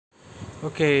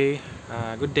Okay,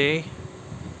 good day.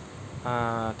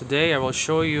 Today I will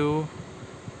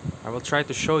try to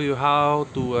show you how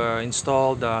to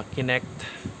install the Kinect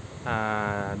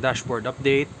dashboard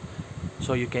update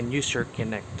so you can use your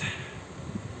Kinect.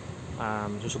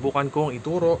 Susubukan kong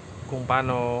ituro kung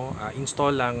paano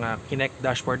install ang Kinect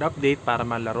dashboard update para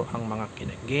malaro ang mga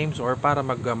Kinect games or para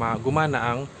gumana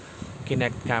ang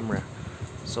Kinect camera.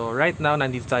 So right now,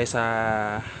 nandito tayo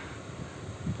sa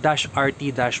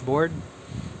RT dashboard.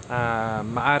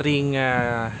 Maaring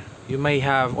you may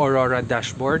have Aurora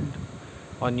dashboard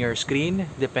on your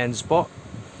screen, depends po.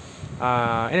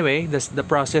 Anyway, the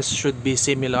process should be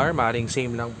similar, maaring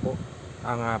same lang po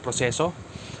ang proseso.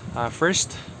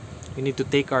 First, we need to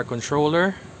take our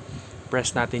controller,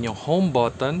 press natin yung home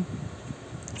button,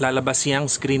 lalabas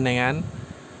yung screen na yan,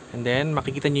 and then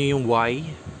makikita nyo yung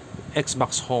Y,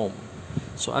 Xbox Home.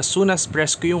 So as soon as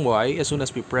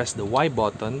we press the Y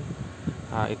button,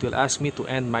 it will ask me to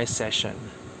end my session.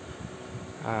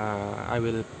 I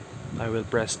will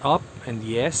press up and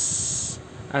yes.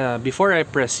 Before I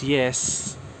press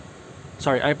yes,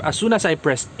 as soon as I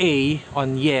press A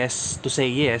on yes to say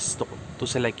yes, to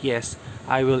select yes,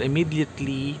 I will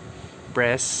immediately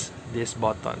press this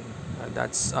button.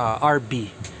 That's RB.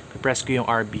 Press ko yung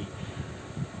RB.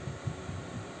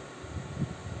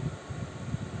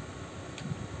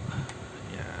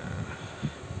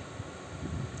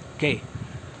 Okay.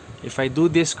 If I do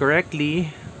this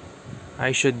correctly,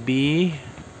 I should be,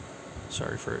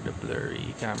 sorry for the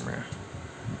blurry camera,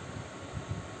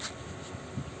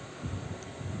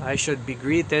 I should be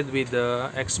greeted with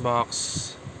the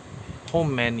Xbox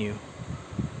home menu.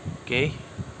 Okay.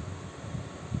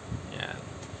 Yeah.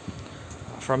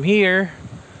 From here,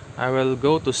 I will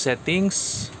go to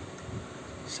settings,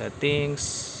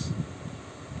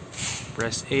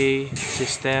 press A,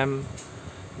 system,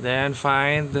 then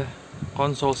find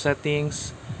console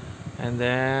settings, and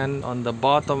then on the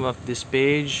bottom of this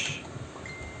page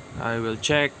I will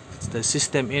check the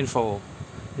system info.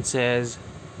 It says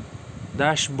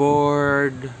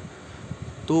dashboard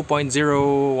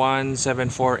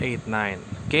 2.017489.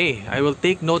 okay, I will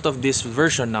take note of this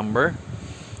version number.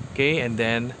 Okay, and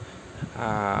then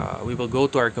we will go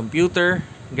to our computer,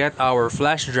 get our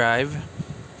flash drive.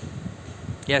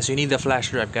 Yes, you need the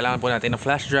flash drive. Kailangan po natin ng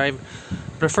flash drive,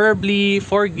 preferably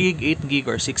 4 gig, 8 gig,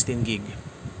 or 16 gig.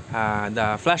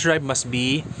 The flash drive must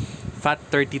be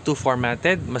FAT32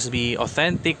 formatted, must be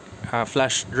authentic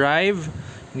flash drive.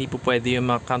 Hindi po pwede yung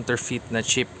mga counterfeit na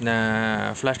chip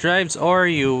na flash drives, or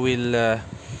you will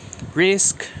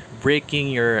risk breaking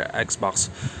your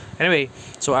Xbox. Anyway,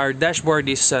 so our dashboard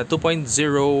is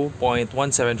 2.0.17489.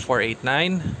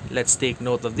 Let's take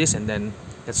note of this and then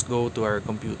let's go to our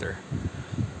computer.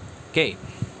 Okay.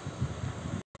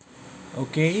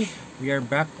 Okay, we are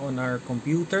back on our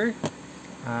computer.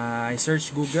 I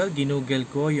searched Google, ginoogle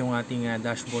ko yung ating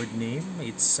dashboard name.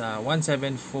 It's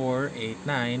 17489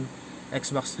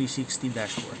 Xbox 360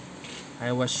 dashboard.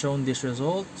 I was shown this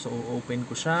result, so open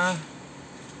ko siya.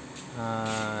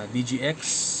 DGX.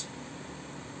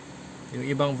 Yung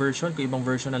ibang version, kung ibang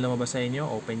version na lumabas sa inyo,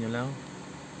 open nyo lang.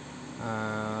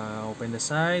 Open the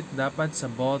site. Dapat sa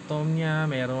bottom niya,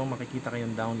 mayroong makikita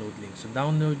kayong download link. So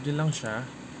download nyo lang siya.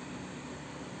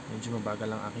 Medyo mabagal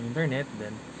lang aking internet,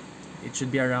 then it should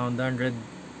be around 100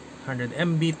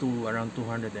 MB to around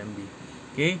 200 MB.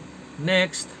 Okay,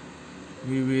 next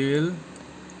we will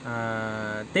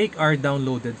take our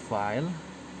downloaded file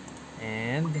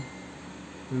and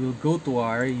we will go to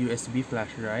our USB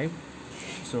flash drive.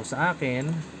 So sa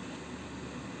akin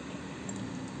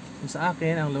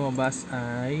ang lumabas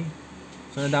ay,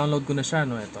 so na-download ko na siya,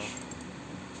 no, ito.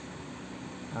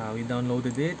 We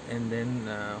downloaded it, and then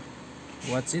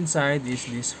what's inside is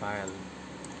this file.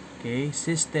 Okay,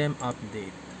 system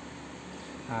update.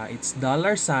 It's $,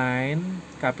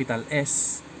 capital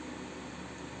S,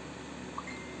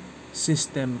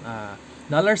 system,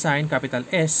 $, capital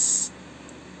S,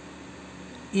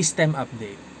 system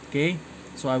update. Okay,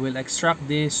 so I will extract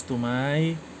this to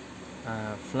my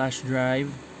flash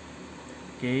drive.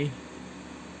 Okay,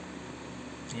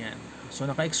 yan. So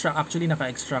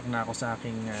naka-extract na ako sa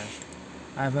aking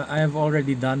I have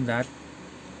already done that.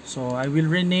 So I will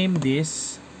rename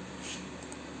this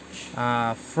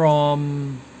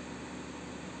from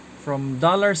 $,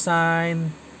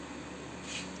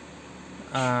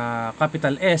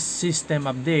 capital S, system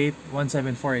update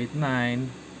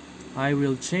 17489. I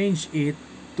will change it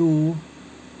to,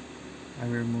 I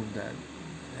will remove that.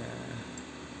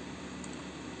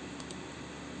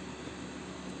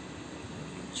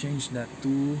 Change that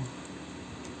to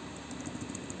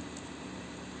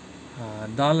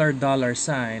 $,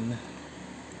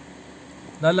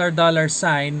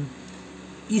 $sign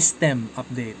ystem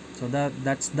update. So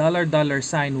that's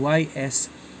 $sign YSTEMUPDATE.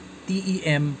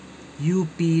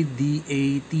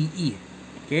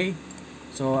 Okay,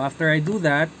 so after I do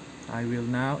that, I will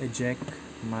now eject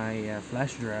my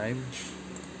flash drive.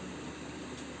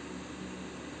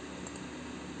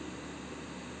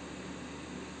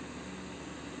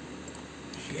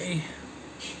 Okay,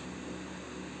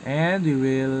 and we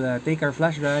will take our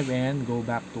flash drive and go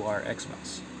back to our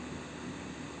Xbox.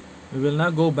 We will now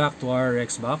go back to our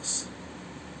Xbox.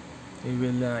 We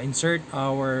will insert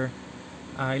our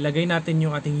ilagay natin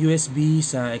yung ating USB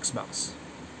sa Xbox.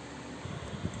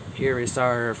 Here is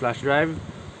our flash drive.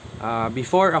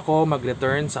 Before ako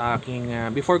mag-return sa aking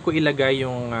before ko ilagay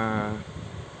yung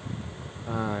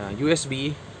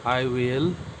USB, I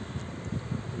will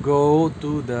go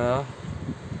to the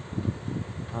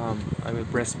I will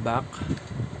press back.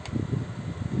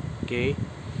 Okay,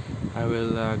 I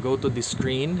will go to the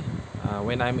screen.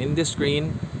 When I'm in the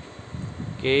screen,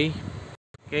 okay,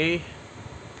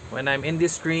 when I'm in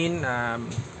this screen, I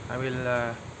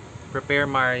will prepare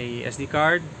my SD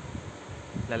card.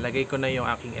 Lalagay ko na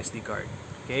yung aking SD card.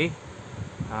 Okay,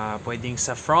 pwedeng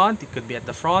sa front, it could be at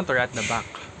the front or at the back.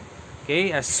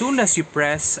 Okay, as soon as you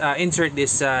press insert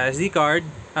this SD card,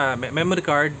 memory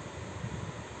card,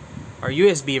 or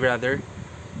USB rather,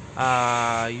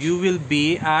 you will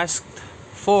be asked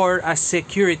for a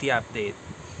security update.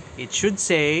 It should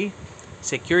say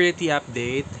security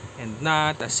update and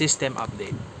not a system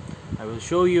update. I will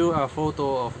show you a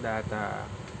photo of that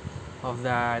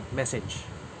message.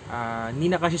 Hindi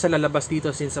na kasi sa lalabas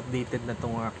dito since updated na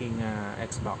tong aking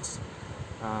Xbox.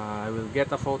 I will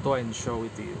get a photo and show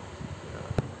it to you.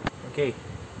 Okay,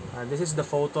 this is the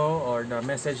photo or the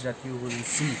message that you will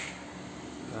see.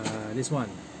 This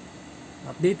one,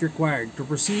 update required to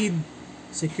proceed.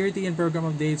 Security and program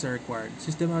updates are required.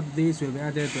 System updates will be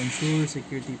added to ensure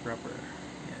security proper.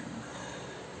 Yeah.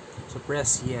 So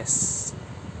press yes.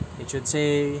 It should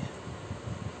say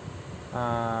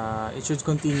it should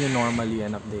continue normally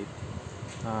and update.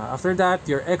 After that,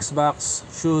 your Xbox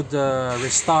should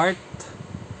restart.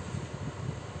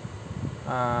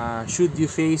 Should you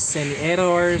face any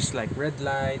errors like red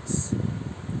lights,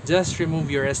 just remove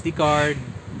your SD card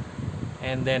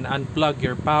and then unplug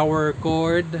your power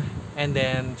cord and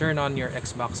then turn on your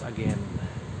Xbox again.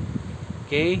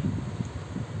 Okay,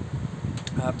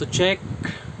 to check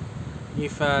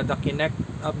if the Kinect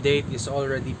update is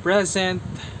already present,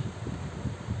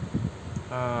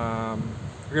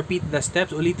 repeat the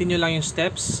steps. Ulitin nyo lang yung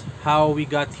steps how we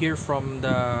got here from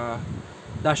the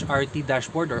 -RT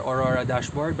dashboard or Aurora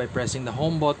dashboard by pressing the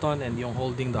home button and yung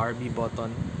holding the RB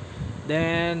button.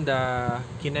 Then the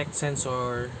Kinect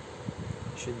sensor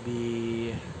should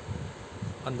be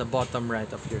on the bottom right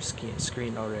of your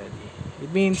screen already. It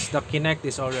means the Kinect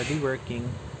is already working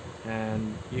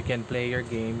and you can play your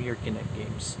Kinect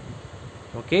games.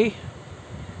 Okay,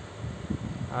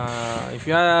 if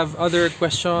you have other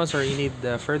questions or you need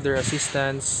further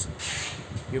assistance,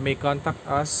 you may contact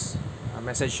us.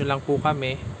 Message nyo lang po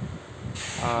kami.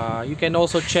 You can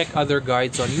also check other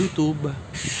guides on YouTube.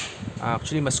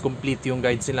 Actually, mas complete yung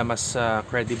guides nila, mas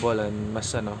credible and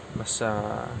mas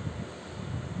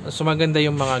maganda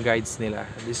yung mga guides nila.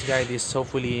 This guide is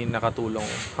hopefully nakatulong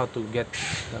how to get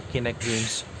the Kinect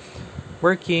games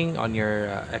working on your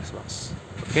Xbox.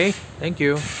 Okay, thank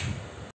you.